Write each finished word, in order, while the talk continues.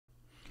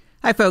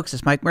Hi folks,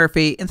 it's Mike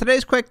Murphy, and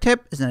today's quick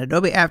tip is in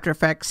Adobe After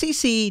Effects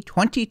CC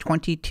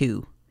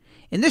 2022.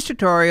 In this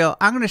tutorial,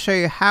 I'm going to show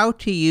you how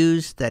to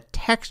use the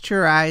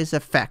Texturize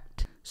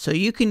effect. So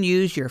you can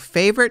use your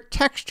favorite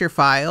texture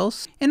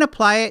files and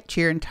apply it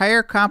to your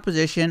entire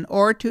composition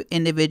or to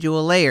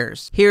individual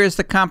layers. Here is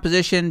the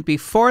composition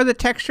before the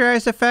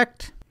Texturize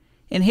effect,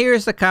 and here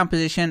is the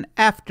composition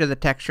after the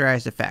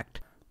Texturize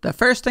effect. The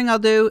first thing I'll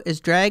do is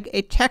drag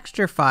a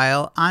texture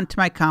file onto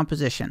my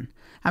composition.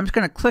 I'm just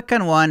going to click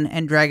on one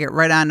and drag it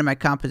right onto my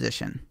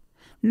composition.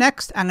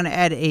 Next, I'm going to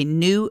add a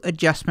new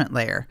adjustment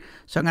layer.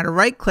 So I'm going to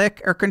right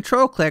click or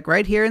control click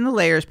right here in the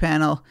layers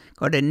panel,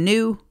 go to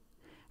new,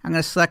 I'm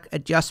going to select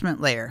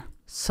adjustment layer.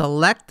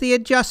 Select the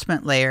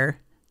adjustment layer,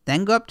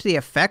 then go up to the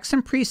effects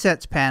and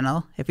presets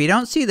panel. If you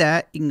don't see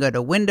that, you can go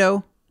to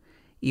window,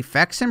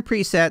 effects and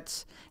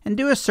presets, and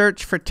do a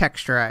search for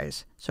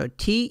Texturize. So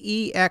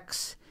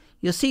TEX,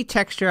 you'll see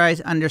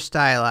Texturize under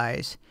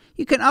Stylize.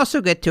 You can also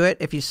get to it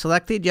if you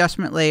select the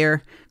adjustment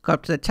layer, go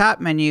up to the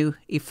top menu,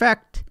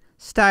 Effect,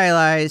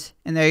 Stylize,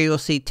 and there you will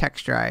see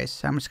Texturize.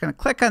 So I'm just going to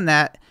click on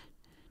that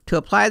to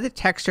apply the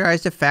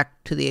Texturize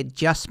effect to the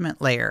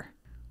adjustment layer.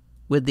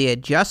 With the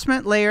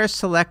adjustment layer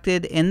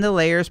selected in the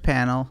Layers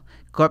panel,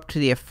 go up to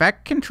the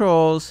Effect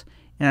Controls,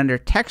 and under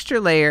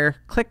Texture Layer,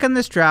 click on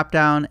this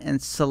drop-down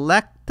and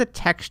select the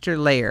texture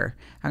layer.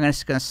 I'm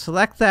just going to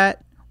select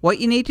that. What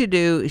you need to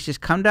do is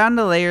just come down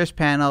to the Layers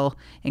panel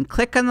and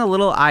click on the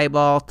little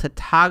eyeball to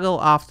toggle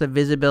off the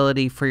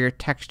visibility for your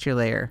texture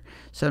layer.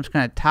 So I'm just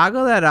going to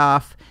toggle that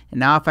off, and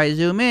now if I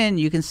zoom in,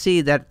 you can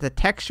see that the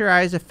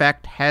Texturize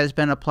effect has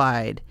been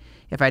applied.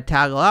 If I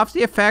toggle off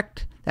the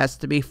effect, that's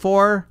the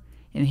before,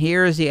 and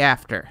here is the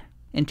after.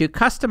 And to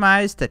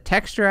customize the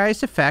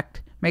Texturize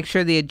effect, make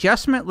sure the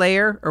adjustment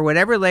layer or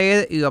whatever layer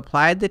that you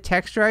applied the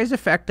Texturize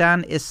effect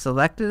on is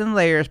selected in the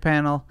Layers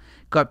panel.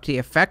 Go up to the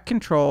Effect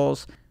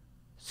Controls.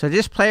 So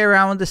just play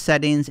around with the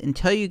settings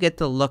until you get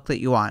the look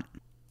that you want.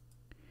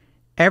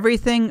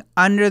 Everything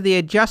under the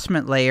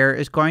adjustment layer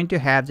is going to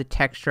have the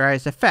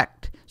Texturize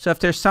effect. So if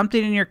there's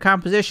something in your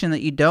composition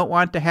that you don't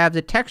want to have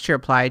the texture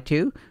applied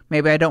to,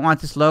 maybe I don't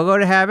want this logo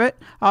to have it,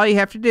 all you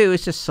have to do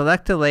is just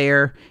select the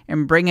layer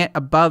and bring it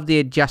above the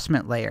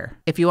adjustment layer.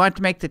 If you want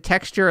to make the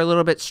texture a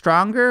little bit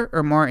stronger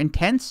or more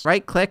intense,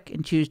 right click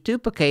and choose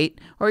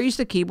duplicate, or use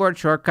the keyboard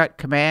shortcut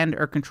Command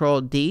or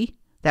Control D.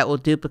 That will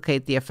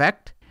duplicate the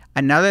effect.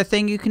 Another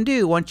thing you can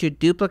do once you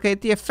duplicate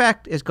the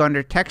effect is go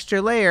under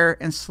Texture Layer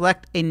and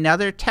select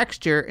another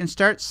texture and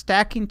start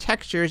stacking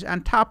textures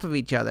on top of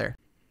each other.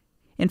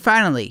 And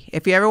finally,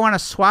 if you ever want to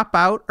swap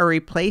out or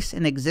replace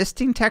an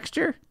existing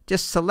texture,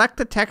 just select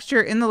the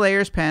texture in the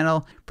Layers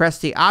panel, press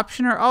the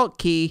Option or Alt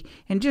key,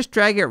 and just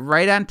drag it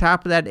right on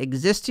top of that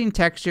existing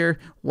texture.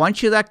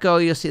 Once you let go,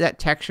 you'll see that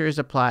texture is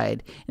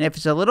applied. And if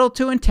it's a little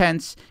too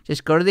intense,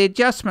 just go to the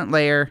adjustment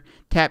layer,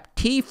 tap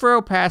T for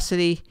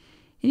opacity,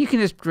 and you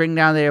can just bring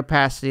down the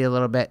opacity a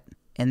little bit.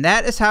 And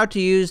that is how to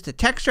use the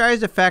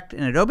Texturize effect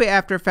in Adobe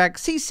After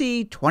Effects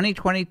CC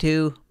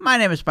 2022. My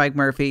name is Mike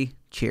Murphy.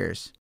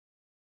 Cheers.